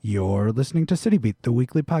You're listening to City Beat, the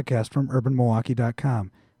weekly podcast from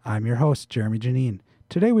UrbanMilwaukee.com. I'm your host, Jeremy Janine.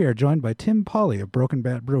 Today we are joined by Tim Pauley of Broken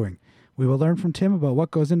Bat Brewing. We will learn from Tim about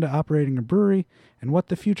what goes into operating a brewery and what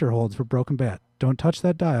the future holds for Broken Bat. Don't touch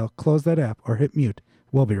that dial, close that app, or hit mute.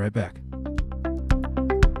 We'll be right back.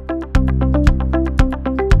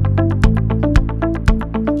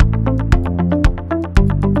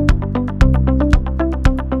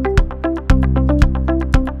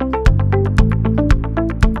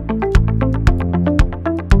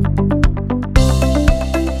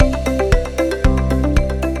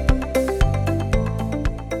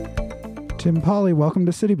 Tim Pauley, welcome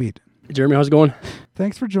to City Beat. Jeremy, how's it going?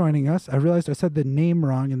 Thanks for joining us. I realized I said the name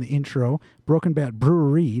wrong in the intro. Broken Bat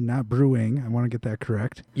Brewery, not brewing. I want to get that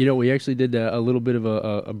correct. You know, we actually did a little bit of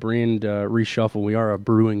a brand reshuffle. We are a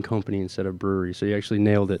brewing company instead of brewery, so you actually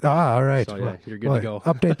nailed it. All right. So, yeah, you're good to go.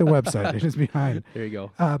 Update the website. It is behind. There you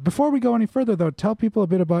go. Before we go any further, though, tell people a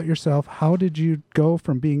bit about yourself. How did you go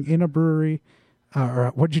from being in a brewery,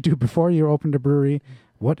 or what did you do before you opened a brewery?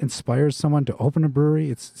 What inspires someone to open a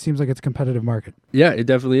brewery? It seems like it's a competitive market. Yeah, it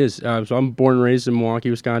definitely is. So I'm born and raised in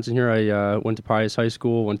Milwaukee, Wisconsin here. I went to Pius High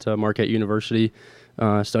School, went to Marquette University,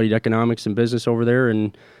 studied economics and business over there,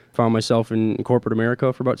 and found myself in corporate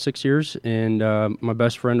America for about 6 years. And my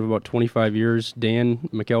best friend of about 25 years, Dan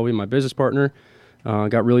McKelvey, my business partner,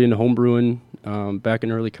 got really into home brewing back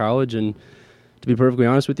in early college. And to be perfectly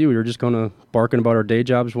honest with you, we were just kind of barking about our day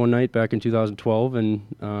jobs one night back in 2012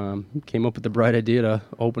 and came up with the bright idea to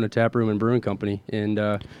open a tap room and brewing company. And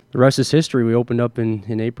the rest is history. We opened up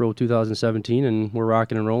in April 2017, and we're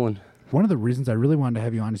rocking and rolling. One of the reasons I really wanted to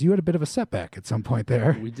have you on is you had a bit of a setback at some point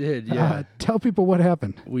there. We did, yeah. Tell people what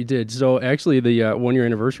happened. We did. So actually the one-year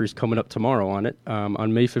anniversary is coming up tomorrow on it.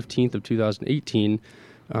 On May 15th of 2018,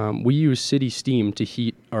 we use city steam to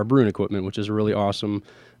heat our brewing equipment, which is a really awesome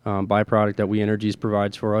byproduct that We Energies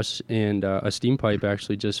provides for us. And a steam pipe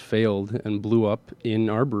actually just failed and blew up in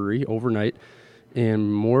our brewery overnight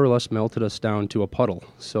and more or less melted us down to a puddle.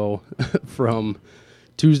 So from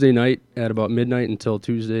Tuesday night at about midnight until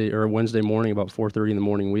Wednesday morning about 4:30 in the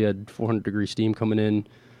morning, we had 400-degree steam coming in.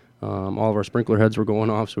 All of our sprinkler heads were going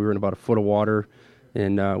off, so we were in about a foot of water,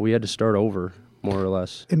 and we had to start over, more or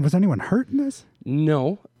less. And was anyone hurt in this?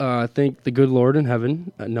 No. Thank the good Lord in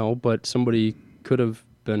heaven, no, but somebody could have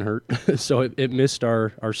been hurt. So it missed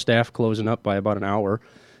our staff closing up by about an hour,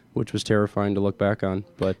 which was terrifying to look back on.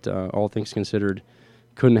 But all things considered,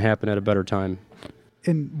 couldn't happen at a better time.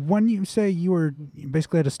 And when you say you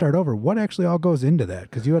basically had to start over, what actually all goes into that?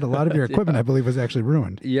 Because you had a lot of your equipment, I believe, was actually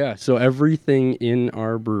ruined. Yeah, so everything in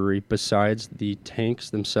our brewery besides the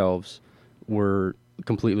tanks themselves were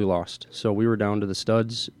completely lost. So we were down to the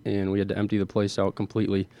studs, and we had to empty the place out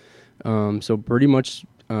completely. So pretty much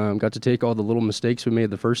got to take all the little mistakes we made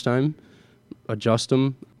the first time, adjust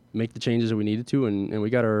them, make the changes that we needed to, and we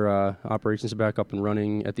got our operations back up and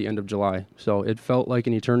running at the end of July. So it felt like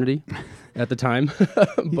an eternity at the time,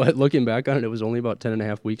 but looking back on it, it was only about 10 and a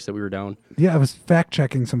half weeks that we were down. Yeah, I was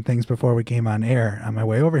fact-checking some things before we came on air on my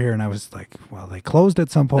way over here, and I was like, well, they closed at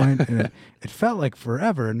some point, and it felt like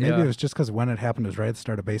forever, and maybe it was just because when it happened, it was right at the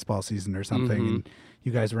start of baseball season or something, and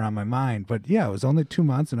you guys were on my mind. But yeah, it was only 2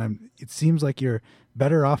 months, and it seems like you're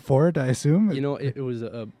better off for it, I assume. You know, it was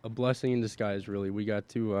a blessing in disguise, really. We got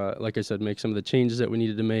to, like I said, make some of the changes that we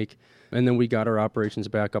needed to make, and then we got our operations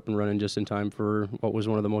back up and running just in time for what was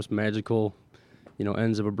one of the most magical,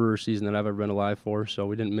 ends of a brewer season that I've ever been alive for. So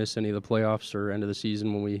we didn't miss any of the playoffs or end of the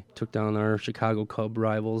season when we took down our Chicago Cub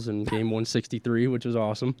rivals in game 163, which was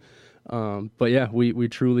awesome. But yeah, we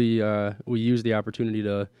truly we used the opportunity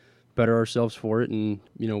to better ourselves for it, and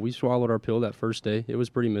we swallowed our pill that first day. It was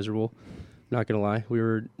pretty miserable. Not going to lie. We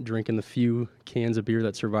were drinking the few cans of beer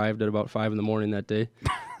that survived at about 5 in the morning that day.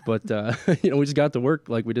 But, we just got to work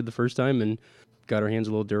like we did the first time and got our hands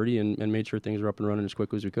a little dirty and made sure things were up and running as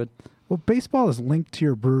quickly as we could. Well, baseball is linked to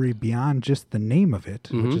your brewery beyond just the name of it,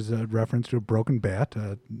 which is a reference to a broken bat,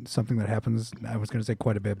 something that happens, I was going to say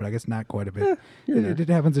quite a bit, but I guess not quite a bit. It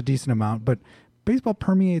happens a decent amount, but baseball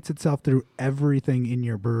permeates itself through everything in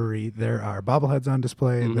your brewery. There are bobbleheads on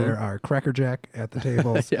display. There are Cracker Jack at the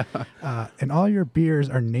tables. And all your beers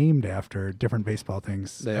are named after different baseball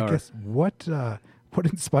things. They I are. guess what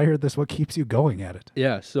inspired this? What keeps you going at it?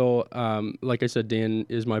 Yeah, so like I said, Dan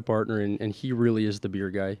is my partner, and he really is the beer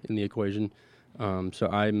guy in the equation. So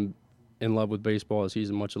I'm in love with baseball as he's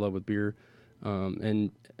in much in love with beer.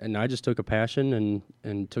 And I just took a passion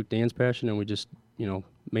and took Dan's passion, and we just,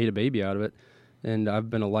 made a baby out of it. And I've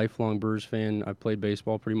been a lifelong Brewers fan. I've played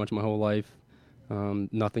baseball pretty much my whole life.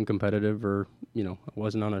 Nothing competitive or, I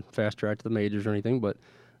wasn't on a fast track to the majors or anything, but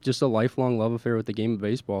just a lifelong love affair with the game of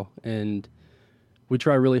baseball. And we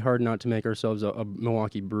try really hard not to make ourselves a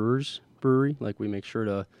Milwaukee Brewers brewery. Like, we make sure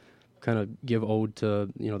to kind of give ode to,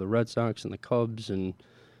 the Red Sox and the Cubs and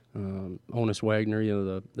Honus Wagner,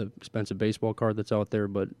 the expensive baseball card that's out there.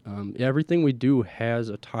 But everything we do has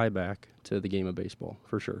a tie back to the game of baseball,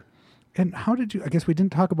 for sure. And how did you, I guess we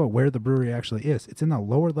didn't talk about where the brewery actually is. It's in a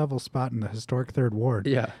lower level spot in the historic Third Ward.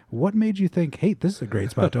 Yeah. What made you think, hey, this is a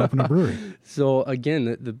great spot to open a brewery? So,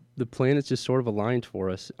 again, the plan is just sort of aligned for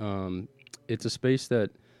us. It's a space that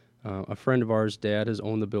a friend of ours, Dad, has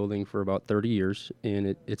owned the building for about 30 years,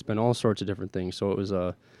 and it's been all sorts of different things. So it was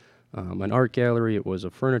an art gallery, it was a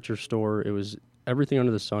furniture store, it was everything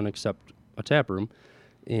under the sun except a tap room.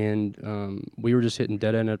 And we were just hitting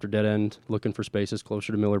dead end after dead end, looking for spaces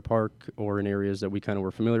closer to Miller Park or in areas that we kind of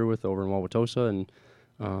were familiar with over in Wauwatosa.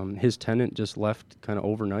 And his tenant just left kind of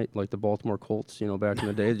overnight, like the Baltimore Colts, back in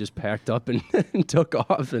the day. They just packed up and, and took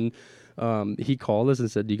off. And he called us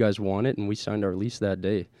and said, "Do you guys want it?" And we signed our lease that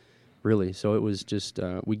day, really. So it was just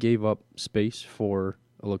we gave up space for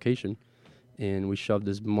a location, and we shoved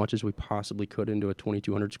as much as we possibly could into a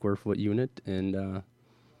 2,200 square foot unit. And,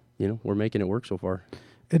 we're making it work so far.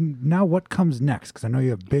 And now what comes next? Because I know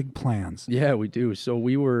you have big plans. Yeah, we do. So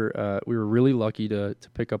we were really lucky to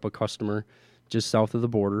pick up a customer just south of the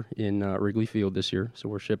border in Wrigley Field this year. So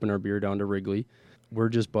we're shipping our beer down to Wrigley. We're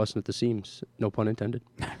just busting at the seams, no pun intended.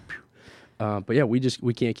 But yeah,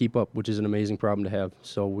 we can't keep up, which is an amazing problem to have.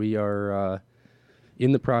 So we are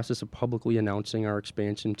in the process of publicly announcing our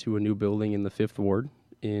expansion to a new building in the 5th Ward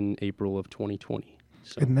in April of 2020.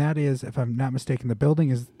 So. And that is, if I'm not mistaken, the building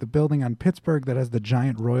is the building on Pittsburgh that has the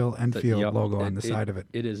giant Royal Enfield logo on the side of it.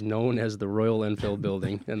 It is known as the Royal Enfield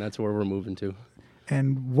building, and that's where we're moving to.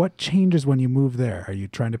 And what changes when you move there? Are you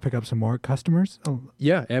trying to pick up some more customers? Oh.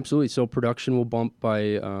 Yeah, absolutely. So production will bump by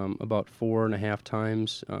about 4.5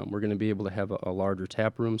 times. We're going to be able to have a larger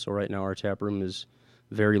tap room. So right now our tap room is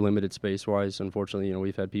very limited space-wise. Unfortunately,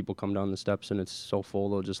 we've had people come down the steps and it's so full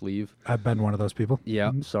they'll just leave. I've been one of those people.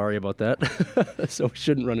 Yeah, sorry about that. So we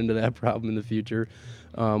shouldn't run into that problem in the future.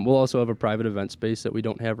 We'll also have a private event space that we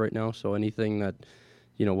don't have right now. So anything that,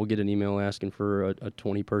 we'll get an email asking for a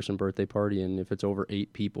 20-person birthday party, and if it's over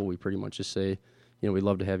 8 people, we pretty much just say, we'd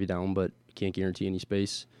love to have you down, but can't guarantee any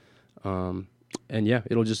space. And yeah,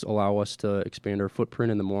 it'll just allow us to expand our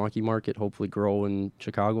footprint in the Milwaukee market, hopefully grow in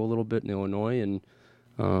Chicago a little bit, in Illinois, and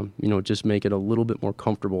just make it a little bit more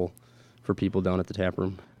comfortable for people down at the tap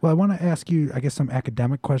room. Well, I want to ask you, I guess, some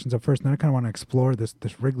academic questions up first, and then I kind of want to explore this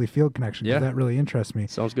Wrigley Field connection, because that really interests me.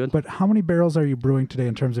 Sounds good. But how many barrels are you brewing today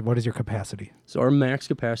in terms of what is your capacity? So our max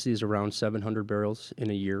capacity is around 700 barrels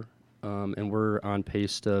in a year, and we're on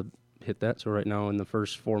pace to hit that. So right now, in the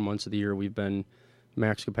first 4 months of the year, we've been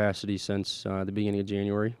max capacity since the beginning of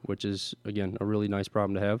January, which is, again, a really nice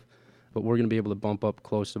problem to have. But we're going to be able to bump up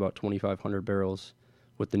close to about 2,500 barrels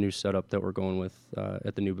with the new setup that we're going with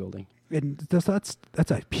at the new building. And that's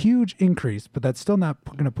a huge increase, but that's still not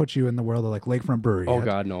going to put you in the world of like Lakefront Brewery. Oh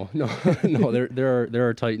God, no. There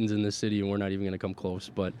are titans in this city, and we're not even going to come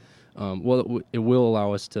close. But it will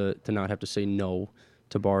allow us to not have to say no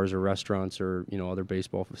to bars or restaurants or other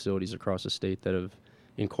baseball facilities across the state that have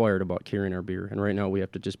inquired about carrying our beer. And right now we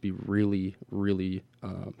have to just be really, really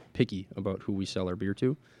picky about who we sell our beer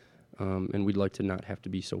to. And we'd like to not have to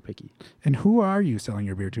be so picky. And who are you selling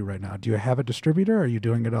your beer to right now? Do you have a distributor? Or are you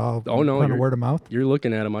doing it all kind of word of mouth? You're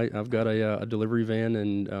looking at them. I've got a delivery van,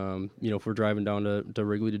 and if we're driving down to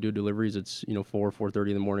Wrigley to do deliveries, it's 4:30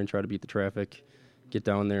 in the morning. Try to beat the traffic, get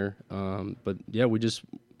down there. But yeah, we just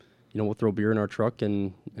we'll throw beer in our truck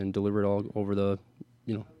and deliver it all over the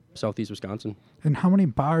southeast Wisconsin. And how many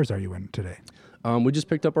bars are you in today? We just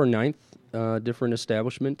picked up our 9th different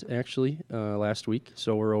establishment, actually, last week.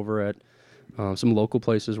 So we're over at some local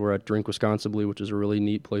places. We're at Drink Wisconsinably, which is a really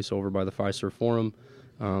neat place over by the Fiserv Forum.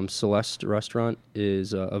 Celeste Restaurant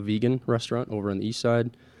is a vegan restaurant over on the east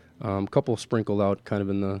side. A couple sprinkled out kind of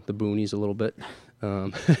in the boonies a little bit.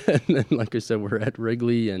 And then, like I said, we're at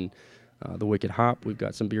Wrigley and the Wicked Hop. We've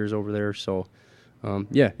got some beers over there. So,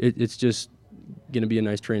 it's just going to be a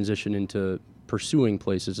nice transition into pursuing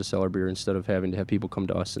places to sell our beer instead of having to have people come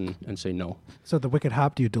to us and say no. So the Wicked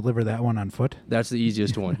Hop, do you deliver that one on foot? That's the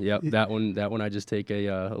easiest one. Yep, that one I just take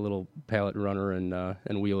a little pallet runner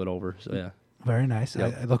and wheel it over. So yeah. Very nice.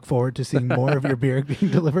 Yep. I look forward to seeing more of your beer being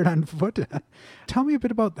delivered on foot. Tell me a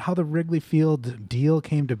bit about how the Wrigley Field deal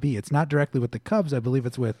came to be. It's not directly with the Cubs. I believe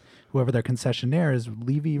it's with whoever their concessionaire is,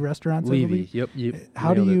 Levy Restaurants. Levy. Yep.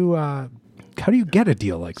 How do you get a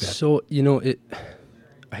deal like that? So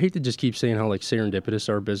I hate to just keep saying how like serendipitous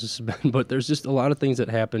our business has been, but there's just a lot of things that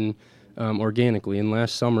happen organically. And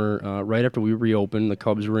last summer, right after we reopened, the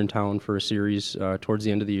Cubs were in town for a series towards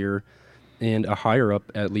the end of the year. and a higher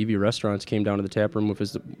up at Levy Restaurants came down to the tap room with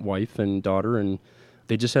his wife and daughter, and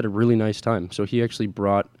they just had a really nice time. So he actually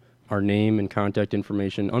brought our name and contact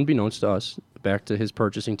information, unbeknownst to us, back to his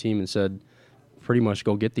purchasing team and said, pretty much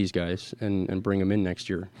go get these guys and bring them in next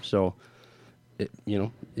year. So,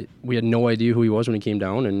 we had no idea who he was when he came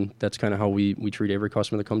down, and that's kind of how we treat every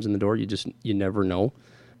customer that comes in the door. You never know.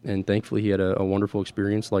 And thankfully, he had a wonderful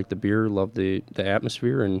experience, liked the beer, loved the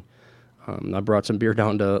atmosphere, and I brought some beer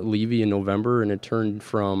down to Levy in November, and it turned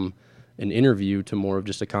from an interview to more of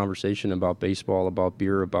just a conversation about baseball, about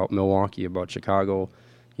beer, about Milwaukee, about Chicago,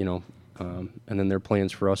 and then their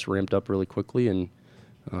plans for us ramped up really quickly, and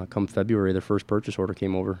come February, their first purchase order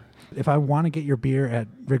came over. If I want to get your beer at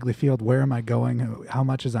Wrigley Field, where am I going? How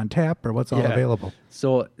much is on tap, or what's all available?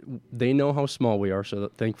 So they know how small we are, so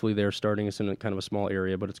thankfully they're starting us in a kind of a small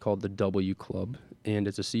area, but it's called the W Club, and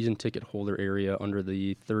it's a season ticket holder area under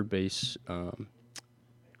the third base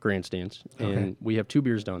grandstands. And we have 2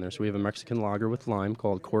 beers down there. So we have a Mexican lager with lime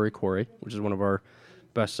called Corey Corey, which is one of our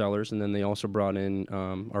best sellers, and then they also brought in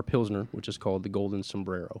our Pilsner, which is called the Golden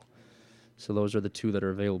Sombrero. So those are the 2 that are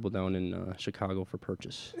available down in Chicago for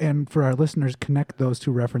purchase. And for our listeners, connect those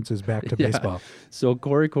 2 references back to baseball. So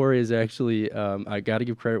Corey Corey is actually, I got to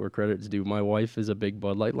give credit where credit is due. My wife is a big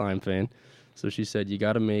Bud Light Lime fan. So she said, you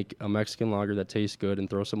got to make a Mexican lager that tastes good and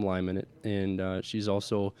throw some lime in it. And she's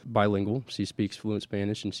also bilingual. She speaks fluent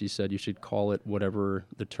Spanish. And she said you should call it whatever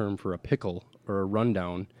the term for a pickle or a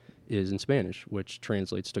rundown is in Spanish, which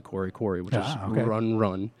translates to Corey Corey, which is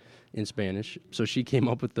run in Spanish. So she came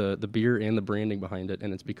up with the beer and the branding behind it,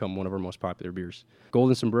 and it's become one of our most popular beers.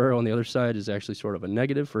 Golden Sombrero on the other side is actually sort of a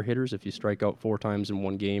negative for hitters. If you strike out 4 times in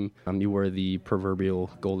one game, you wear the proverbial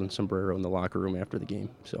Golden Sombrero in the locker room after the game.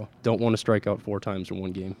 So don't want to strike out 4 times in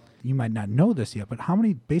one game. You might not know this yet, but how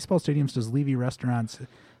many baseball stadiums does Levy Restaurants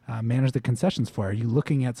manage the concessions for? Are you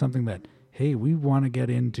looking at something that, hey, we want to get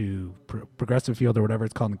into Progressive Field or whatever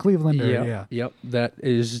it's called in Cleveland? Yep, that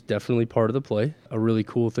is definitely part of the play. A really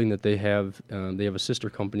cool thing that they have a sister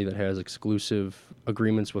company that has exclusive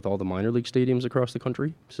agreements with all the minor league stadiums across the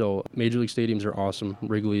country. So major league stadiums are awesome.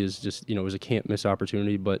 Wrigley is just, is a can't miss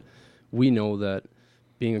opportunity, but we know that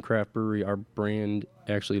being a craft brewery, our brand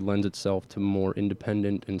actually lends itself to more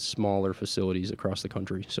independent and smaller facilities across the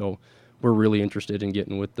country. So we're really interested in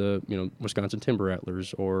getting with the, Wisconsin Timber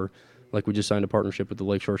Rattlers, or like we just signed a partnership with the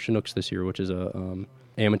Lakeshore Chinooks this year, which is a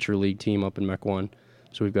amateur league team up in Mequon.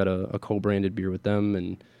 So we've got a co-branded beer with them,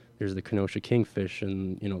 and there's the Kenosha Kingfish,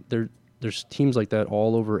 and there's teams like that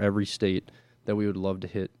all over every state that we would love to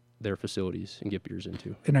hit their facilities and get beers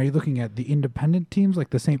into. And are you looking at the independent teams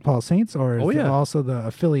like the St. Paul Saints, or is it also the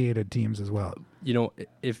affiliated teams as well?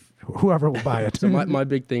 If whoever will buy it. So my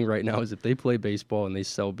big thing right now is if they play baseball and they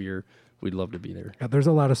sell beer, we'd love to be there. Yeah, there's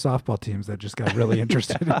a lot of softball teams that just got really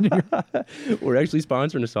interested in you. We're actually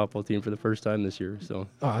sponsoring a softball team for the first time this year. So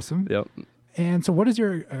awesome. Yep. And so what does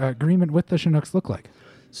your agreement with the Chinooks look like?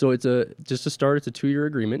 So it's just to start, it's a 2-year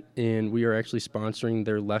agreement, and we are actually sponsoring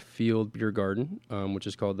their left field beer garden, which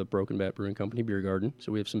is called the Broken Bat Brewing Company Beer Garden.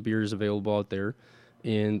 So we have some beers available out there,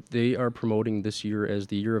 and they are promoting this year as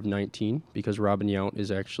the year of 19 because Robin Yount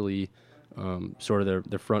is actually sort of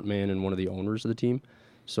their front man and one of the owners of the team.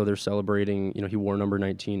 So they're celebrating, he wore number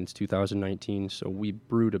 19. It's 2019. So we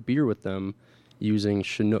brewed a beer with them using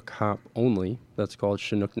Chinook hop only. That's called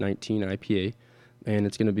Chinook 19 IPA. And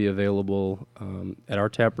it's going to be available at our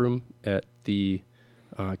tap room at the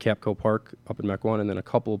Capco Park up in Mequon, and then a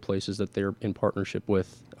couple of places that they're in partnership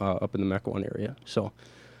with up in the Mequon area. So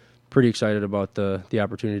pretty excited about the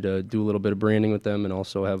opportunity to do a little bit of branding with them and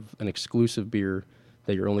also have an exclusive beer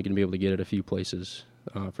that you're only going to be able to get at a few places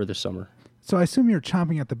for this summer. So I assume you're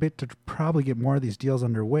chomping at the bit to probably get more of these deals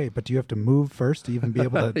underway, but do you have to move first to even be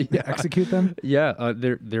able to execute them? Yeah,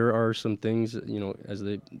 there are some things, as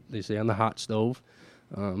they say, on the hot stove.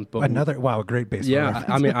 But a great baseball reference.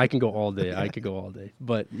 I mean, I can go all day.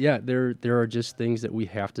 But yeah, there are just things that we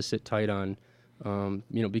have to sit tight on,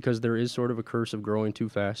 because there is sort of a curse of growing too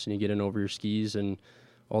fast, and you get in over your skis, and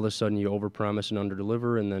all of a sudden you overpromise and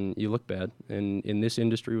underdeliver, and then you look bad. And in this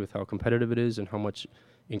industry, with how competitive it is and how much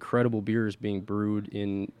incredible beer is being brewed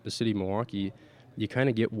in the city of Milwaukee, you kind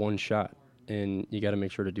of get one shot, and you got to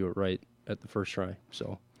make sure to do it right at the first try.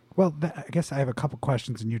 So, well, I guess I have a couple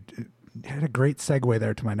questions, and you had a great segue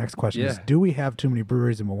there to my next question. Yeah. Is, do we have too many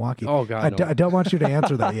breweries in Milwaukee? Oh, God, no. I don't want you to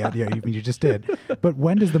answer that yet. Yeah, you just did. But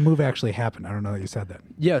when does the move actually happen? I don't know that you said that.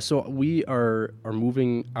 Yeah, so we are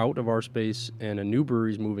moving out of our space, and a new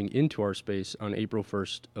brewery is moving into our space on April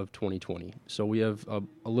 1st of 2020. So we have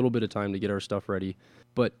a little bit of time to get our stuff ready.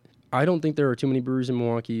 But I don't think there are too many breweries in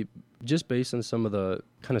Milwaukee, just based on some of the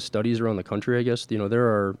kind of studies around the country, I guess. There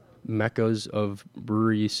are meccas of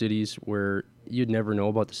brewery cities where you'd never know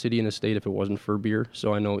about the city and the state if it wasn't for beer.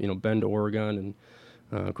 So I know, Bend, Oregon,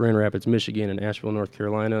 and Grand Rapids, Michigan, and Asheville, North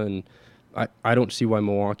Carolina, and I don't see why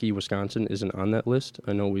Milwaukee, Wisconsin isn't on that list.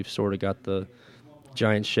 I know we've sort of got the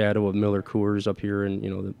giant shadow of Miller Coors up here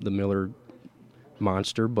and, the Miller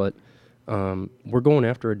monster, but we're going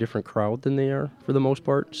after a different crowd than they are for the most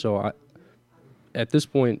part. So at this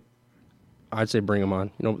point, I'd say bring them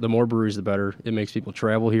on. The more breweries, the better. It makes people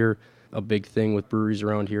travel here. A big thing with breweries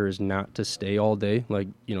around here is not to stay all day. Like,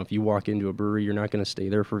 if you walk into a brewery, you're not going to stay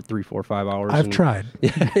there for 3, 4, 5 hours. I've tried.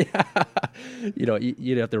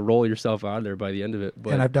 You'd have to roll yourself out of there by the end of it.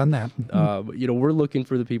 But, and I've done that. But, we're looking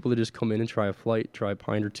for the people to just come in and try a flight, try a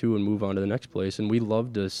pint or two, and move on to the next place. And we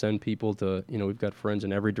love to send people to, we've got friends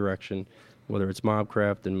in every direction, whether it's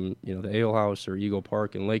Mobcraft and, the Ale House or Eagle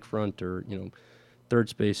Park and Lakefront or, Third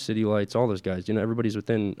Space, City Lights, all those guys. Everybody's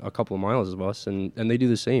within a couple of miles of us, and they do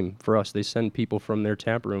the same for us. They send people from their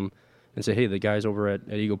tap room and say, hey, the guys over at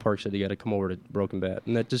Eagle Park said you got to come over to Broken Bat.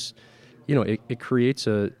 And that just, it creates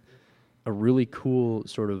a really cool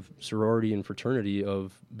sort of sorority and fraternity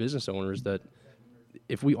of business owners that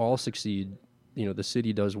if we all succeed, the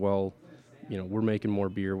city does well, we're making more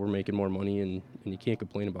beer, we're making more money, and you can't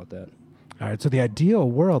complain about that. All right, so the ideal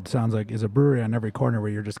world sounds like is a brewery on every corner where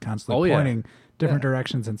you're just constantly pointing different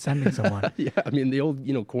directions and sending someone. Yeah, I mean, the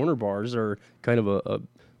old, corner bars are kind of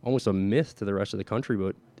almost a myth to the rest of the country,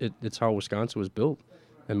 but it's how Wisconsin was built,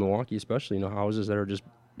 and Milwaukee especially, houses that are just,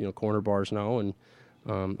 corner bars now, and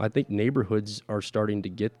I think neighborhoods are starting to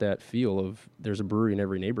get that feel of there's a brewery in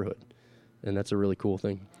every neighborhood, and that's a really cool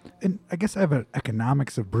thing. And I guess I have an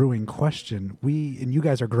economics of brewing question. And you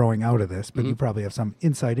guys are growing out of this, but you probably have some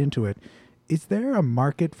insight into it. Is there a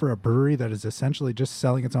market for a brewery that is essentially just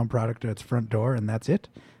selling its own product at its front door and that's it?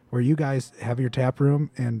 Where you guys have your tap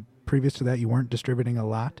room and previous to that you weren't distributing a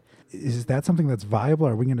lot? Is that something that's viable?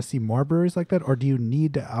 Are we going to see more breweries like that? Or do you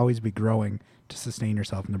need to always be growing to sustain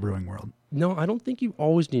yourself in the brewing world? No, I don't think you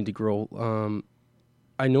always need to grow.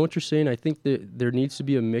 I know what you're saying. I think that there needs to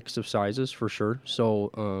be a mix of sizes for sure.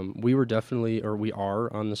 So we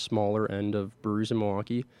are on the smaller end of breweries in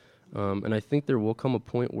Milwaukee. And I think there will come a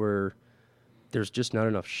point where there's just not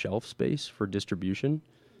enough shelf space for distribution.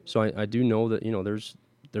 So I do know that,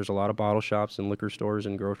 there's a lot of bottle shops and liquor stores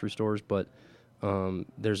and grocery stores, but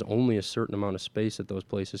there's only a certain amount of space that those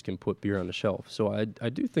places can put beer on the shelf. So I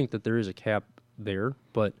do think that there is a cap there,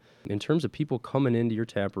 but in terms of people coming into your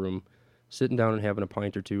tap room, sitting down and having a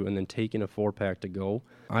pint or two and then taking a 4-pack to go,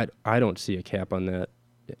 I don't see a cap on that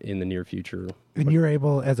in the near future. And you're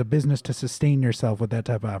able as a business to sustain yourself with that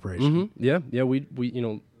type of operation. Mm-hmm. Yeah,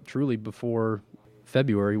 we truly before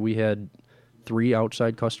February we had 3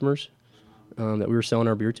 outside customers that we were selling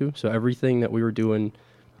our beer to. So everything that we were doing,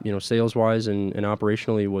 sales wise and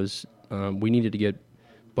operationally was we needed to get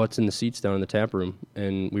butts in the seats down in the tap room,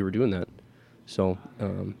 and we were doing that. So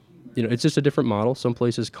it's just a different model. Some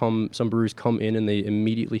breweries come in and they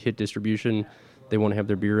immediately hit distribution. They want to have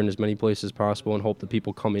their beer in as many places as possible and hope that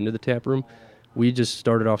people come into the tap room. We just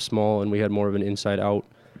started off small, and we had more of an inside out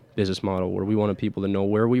business model where we wanted people to know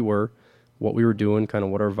where we were, what we were doing, kind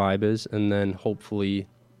of what our vibe is, and then hopefully,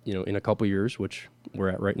 in a couple years, which we're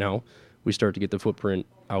at right now, we start to get the footprint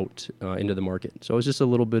out into the market. So it's just a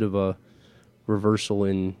little bit of a reversal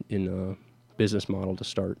in business model to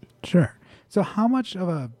start. Sure. So how much of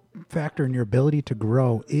a factor in your ability to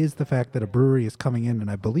grow is the fact that a brewery is coming in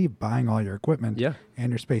and I believe buying all your equipment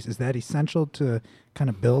and your space? Is that essential to kind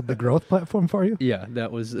of build the growth platform for you? Yeah,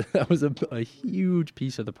 that was a huge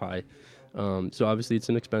piece of the pie. So obviously it's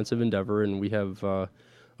an expensive endeavor, and we have a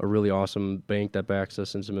really awesome bank that backs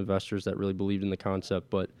us and some investors that really believed in the concept.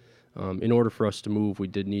 But in order for us to move, we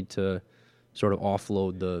did need to sort of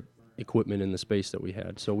offload the equipment in the space that we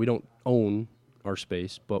had. So we don't own our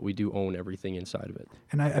space, but we do own everything inside of it.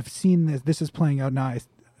 And I've seen this is playing out now.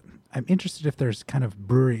 I'm interested if there's kind of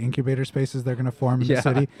brewery incubator spaces they're going to form in the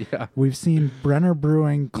city. Yeah. We've seen Brenner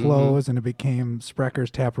Brewing close and it became Sprecker's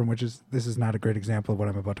Tap Room, this is not a great example of what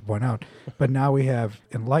I'm about to point out. But now we have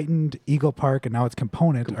Enlightened, Eagle Park, and now it's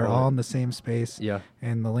Component are all in the same space. Yeah.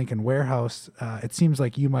 And the Lincoln Warehouse, it seems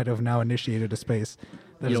like you might have now initiated a space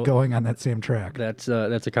that is going on that same track. That's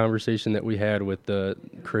a conversation that we had with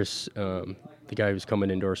Chris, the guy who's coming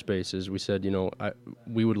into our spaces. We said,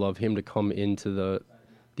 we would love him to come into the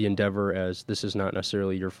endeavor as this is not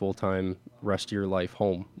necessarily your full-time rest of your life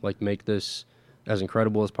home. Like, make this as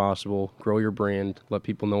incredible as possible, grow your brand, let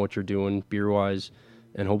people know what you're doing beer-wise,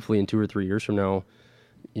 and hopefully in 2 or 3 years from now,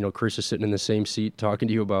 Chris is sitting in the same seat talking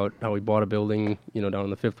to you about how he bought a building, down in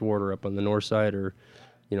the 5th Ward or up on the north side, or,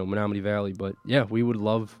 Menominee Valley. But yeah, we would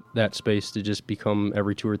love that space to just become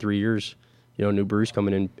every 2 or 3 years, new breweries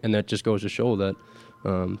coming in, and that just goes to show that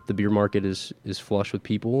the beer market is flush with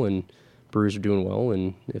people and breweries are doing well.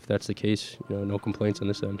 And if that's the case, no complaints on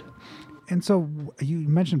this end. And so you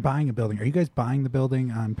mentioned buying a building. Are you guys buying the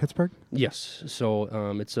building on Pittsburgh? Yes. So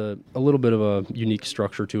it's a little bit of a unique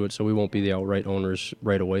structure to it, so we won't be the outright owners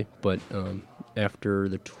right away. But after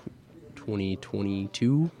the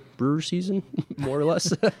 2022 brewer season, more or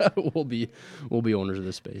less, we'll be owners of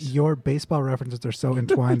this space. Your baseball references are so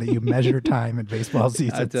entwined that you measure time in baseball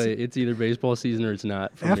season. I tell you, it's either baseball season or it's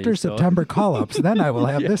not. After September call-ups, then I will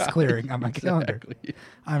have this clearing on my calendar.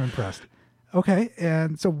 I'm impressed. Okay,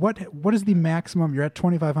 and so what is the maximum? You're at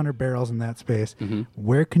 2,500 barrels in that space. Mm-hmm.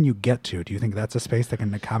 Where can you get to? Do you think that's a space that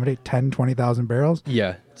can accommodate 10, 20,000 barrels?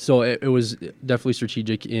 Yeah, so it was definitely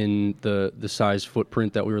strategic in the size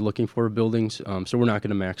footprint that we were looking for buildings. So we're not going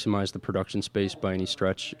to maximize the production space by any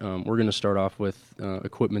stretch. We're going to start off with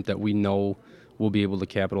equipment that we know we'll be able to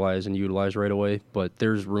capitalize and utilize right away, but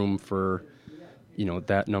there's room for,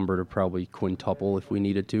 that number to probably quintuple if we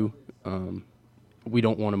needed to. We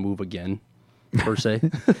don't want to move again, per se.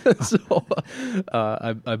 So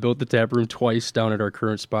I built the tap room twice down at our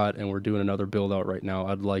current spot, and we're doing another build out right now.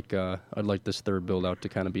 I'd like this third build out to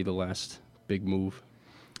kind of be the last big move.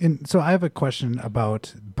 And so I have a question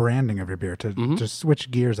about branding of your beer to switch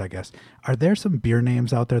gears, I guess. Are there some beer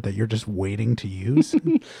names out there that you're just waiting to use?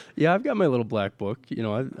 Yeah, I've got my little black book.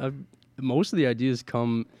 I've most of the ideas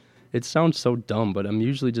come. It sounds so dumb, but I'm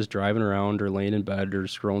usually just driving around or laying in bed or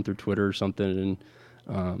scrolling through Twitter or something,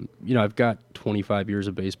 and I've got 25 years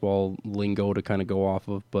of baseball lingo to kind of go off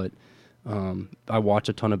of, but I watch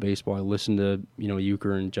a ton of baseball. I listen to,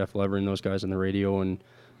 Euchre and Jeff Lever and those guys on the radio, and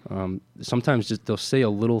sometimes just they'll say a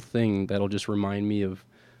little thing that'll just remind me of,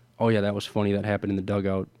 oh yeah, that was funny, that happened in the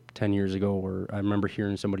dugout 10 years ago, or I remember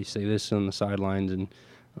hearing somebody say this on the sidelines, and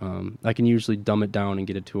I can usually dumb it down and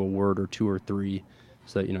get it to a word or two or three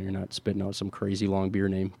so that, you're not spitting out some crazy long beer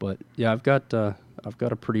name. But yeah, I've got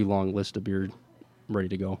a pretty long list of beer ready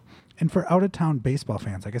to go. And for out-of-town baseball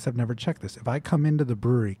fans, I guess I've never checked this. If I come into the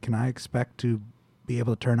brewery, can I expect to be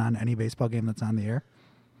able to turn on any baseball game that's on the air?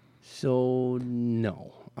 So,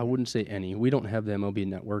 no. I wouldn't say any. We don't have the MLB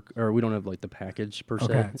network, or we don't have, the package, per se.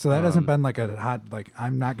 Okay, so that hasn't been a hot,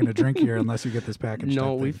 I'm not going to drink here unless you get this package.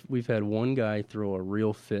 No, we've had one guy throw a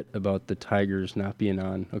real fit about the Tigers not being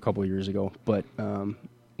on a couple of years ago, but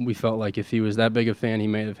we felt like if he was that big a fan, he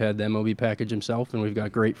may have had the MLB package himself, and we've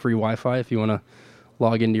got great free Wi-Fi if you want to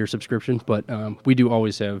log into your subscription. But we do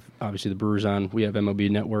always have, obviously, the Brewers on. We have MLB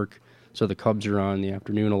Network, so the Cubs are on in the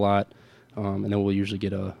afternoon a lot. And then we'll usually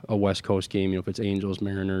get a West Coast game, if it's Angels,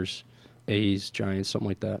 Mariners, A's, Giants, something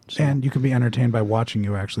like that. So. And you can be entertained by watching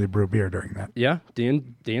you actually brew beer during that. Yeah,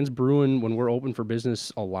 Dan's brewing when we're open for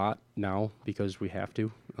business a lot now because we have to.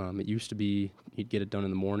 It used to be he'd get it done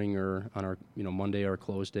in the morning or on our Monday, our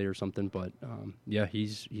close day or something. But yeah,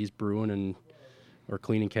 he's brewing and or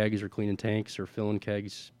cleaning kegs or cleaning tanks or filling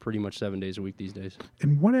kegs pretty much 7 days a week these days.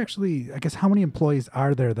 And what actually, I guess, how many employees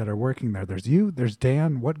are there that are working there? There's you, there's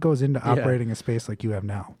Dan. What goes into operating a space like you have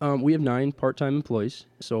now? We have 9 part-time employees.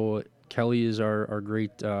 So Kelly is our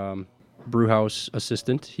great brew house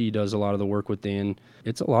assistant. He does a lot of the work with Dan.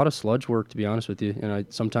 It's a lot of sludge work, to be honest with you. And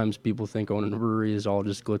sometimes people think owning a brewery is all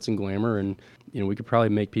just glitz and glamour, and we could probably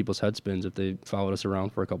make people's head spins if they followed us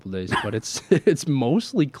around for a couple of days. But it's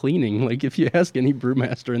mostly cleaning. Like if you ask any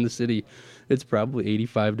brewmaster in the city, it's probably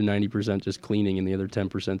 85 to 90% just cleaning, and the other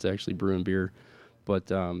 10% is actually brewing beer.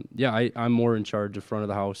 But yeah, I'm more in charge of front of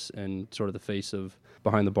the house and sort of the face of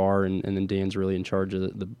behind the bar, and then Dan's really in charge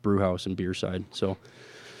of the brew house and beer side. So.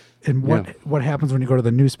 And what happens when you go to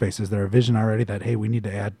the new space? Is there a vision already that, hey, we need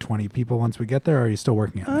to add 20 people once we get there, or are you still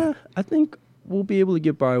working on that? I think we'll be able to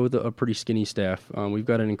get by with a pretty skinny staff. We've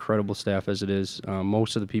got an incredible staff as it is.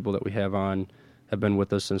 Most of the people that we have on have been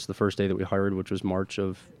with us since the first day that we hired, which was March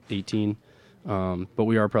of 18. But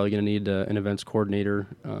we are probably going to need an events coordinator.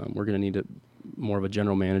 We're going to need more of a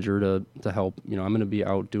general manager to help. I'm going to be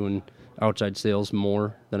out doing outside sales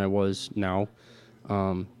more than I was now.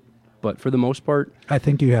 But for the most part, I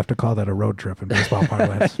think you have to call that a road trip in baseball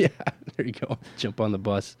parlance. Yeah, there you go. Jump on the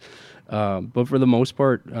bus. But for the most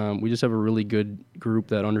part, we just have a really good group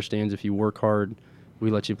that understands if you work hard, we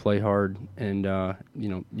let you play hard, and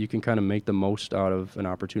you can kind of make the most out of an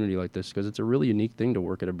opportunity like this because it's a really unique thing to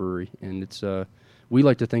work at a brewery, and it's we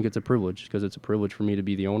like to think it's a privilege because it's a privilege for me to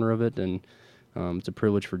be the owner of it, and it's a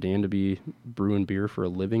privilege for Dan to be brewing beer for a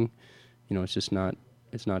living. It's just not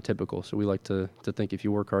it's not typical. So we like to think if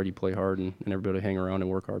you work hard, you play hard, and everybody hang around and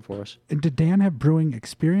work hard for us. And did Dan have brewing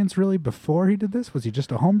experience really before he did this? Was he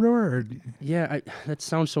just a home brewer? Or? Yeah, that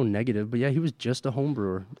sounds so negative, but yeah, he was just a home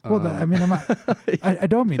brewer. Well, I mean, I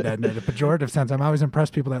don't mean that in a pejorative sense. I'm always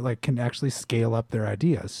impressed people that like can actually scale up their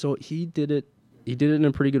ideas. So he did it in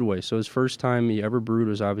a pretty good way. So his first time he ever brewed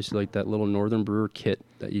was obviously like that little Northern Brewer kit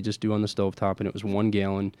that you just do on the stovetop, and it was 1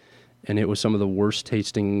 gallon, and it was some of the worst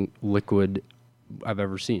tasting liquid I've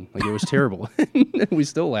ever seen. Like, it was terrible. We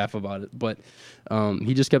still laugh about it, but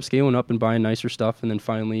he just kept scaling up and buying nicer stuff, and then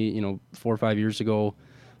finally, 4 or 5 years ago,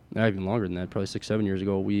 not even longer than that, probably 6, 7 years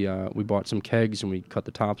ago, we bought some kegs and we cut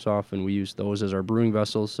the tops off and we used those as our brewing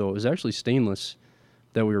vessels. So it was actually stainless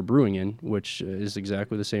that we were brewing in, which is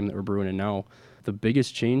exactly the same that we're brewing in now. The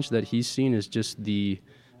biggest change that he's seen is just the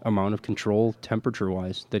amount of control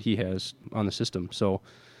temperature-wise that he has on the system. So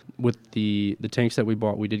with the tanks that we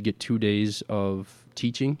bought, we did get 2 days of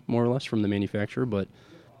teaching, more or less, from the manufacturer. But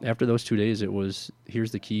after those 2 days, it was,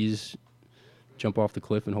 here's the keys, jump off the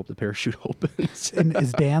cliff and hope the parachute opens. And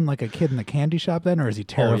is Dan like a kid in the candy shop then, or is he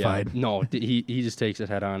terrified? Oh, yeah. No, he just takes it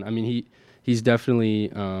head on. I mean, he's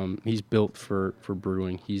definitely he's built for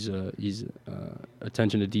brewing. He's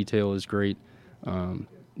attention to detail is great,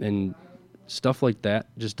 and stuff like that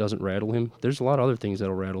just doesn't rattle him. There's a lot of other things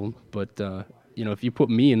that'll rattle him, but if you put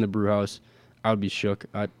me in the brew house, I would be shook.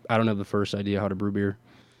 I don't have the first idea how to brew beer.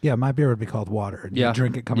 Yeah, my beer would be called water. And you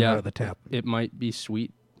drink it coming out of the tap. It might be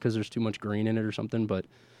sweet because there's too much grain in it or something, but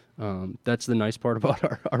that's the nice part about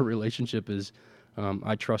our relationship is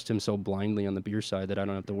I trust him so blindly on the beer side that I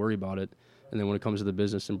don't have to worry about it. And then when it comes to the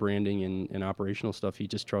business and branding and operational stuff, he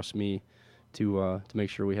just trusts me to make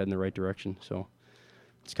sure we head in the right direction. So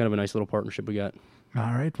it's kind of a nice little partnership we got. All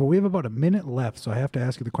right. Well, we have about a minute left, so I have to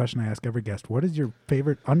ask you the question I ask every guest. What is your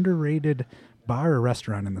favorite underrated bar or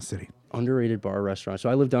restaurant in the city? Underrated bar or restaurant. So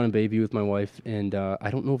I live down in Bayview with my wife, and I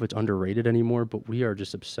don't know if it's underrated anymore, but we are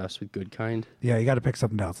just obsessed with Good Kind. Yeah, you got to pick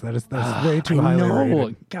something else. That's way too highly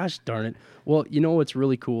rated. Gosh darn it. Well, what's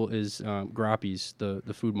really cool is Groppy's,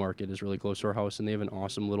 the food market, is really close to our house, and they have an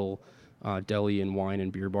awesome little deli and wine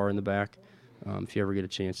and beer bar in the back. If you ever get a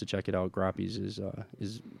chance to check it out, Groppy's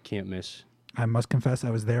is can't miss. I must confess, I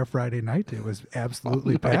was there Friday night. It was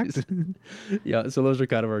absolutely packed. Yeah, so those are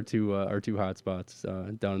kind of our two hot spots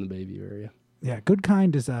down in the Bayview area. Yeah, Good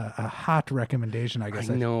Kind is a hot recommendation, I guess.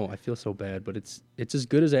 I know. I feel so bad, but it's as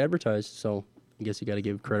good as advertised. So I guess you got to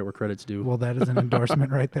give credit where credit's due. Well, that is an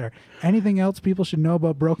endorsement right there. Anything else people should know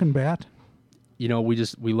about Broken Bat?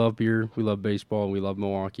 We love beer, we love baseball, and we love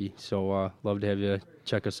Milwaukee. So love to have you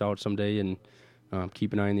check us out someday and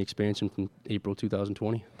keep an eye on the expansion from April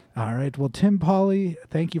 2020. All right. Well, Tim Pauly,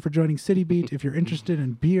 thank you for joining City Beat. If you're interested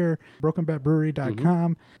in beer,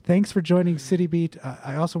 brokenbatbrewery.com. Thanks for joining City Beat.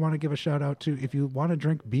 I also want to give a shout out to, if you want to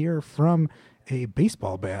drink beer from a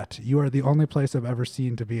baseball bat, you are the only place I've ever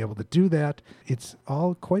seen to be able to do that. It's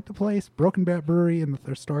all quite the place. Broken Bat Brewery in the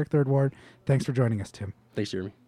historic Third Ward. Thanks for joining us, Tim. Thanks, Jeremy.